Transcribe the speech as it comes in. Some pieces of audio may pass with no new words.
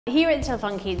Here at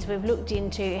Telethon Kids, we've looked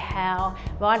into how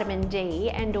vitamin D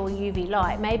and or UV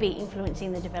light may be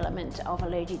influencing the development of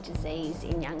allergic disease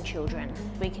in young children.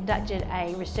 We conducted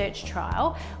a research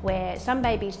trial where some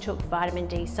babies took vitamin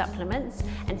D supplements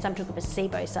and some took a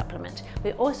placebo supplement.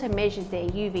 We also measured their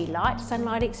UV light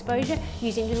sunlight exposure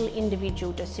using little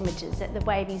individual dosimeters that the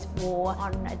babies wore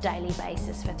on a daily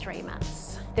basis for 3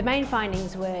 months. The main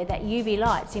findings were that UV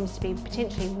light seems to be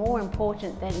potentially more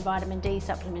important than vitamin D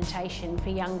supplementation for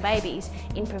young babies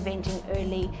in preventing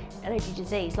early allergy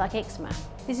disease like eczema.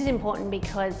 This is important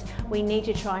because we need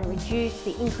to try and reduce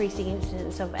the increasing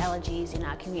incidence of allergies in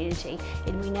our community.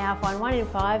 And we now find 1 in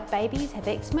 5 babies have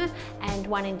eczema and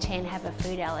 1 in 10 have a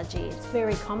food allergy. It's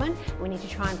very common. We need to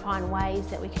try and find ways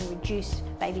that we can reduce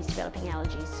babies developing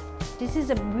allergies. This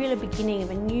is a real beginning of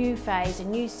a new phase, a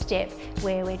new step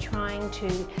where we're trying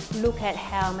to look at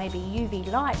how maybe UV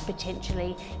light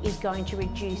potentially is going to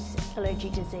reduce allergy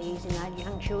disease in our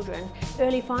young children.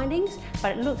 Early findings,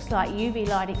 but it looks like UV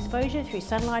light exposure through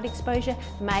sunlight exposure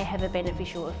may have a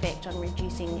beneficial effect on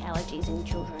reducing allergies in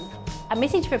children. A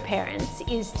message for parents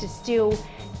is to still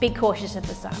be cautious of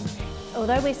the sun.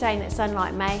 Although we're saying that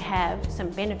sunlight may have some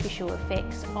beneficial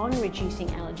effects on reducing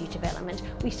allergy development,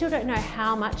 we still don't know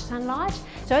how much sunlight.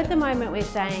 So at the moment we're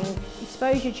saying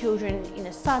expose your children in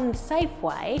a sun-safe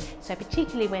way, so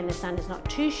particularly when the sun is not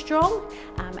too strong,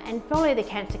 and follow the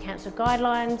Cancer Council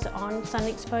guidelines on sun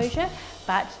exposure,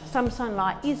 but some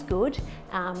sunlight is good,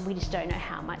 we just don't know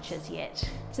how much as yet.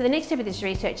 So the next step of this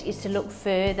research is to look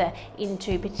further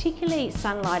into particularly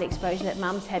sunlight exposure that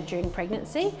mums have during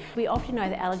pregnancy. We often know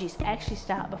that allergies actually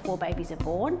start before babies are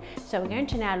born, so we're going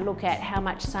to now look at how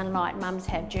much sunlight mums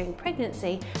have during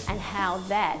pregnancy and how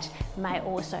that may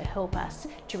also help us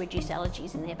to reduce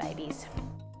allergies in their babies.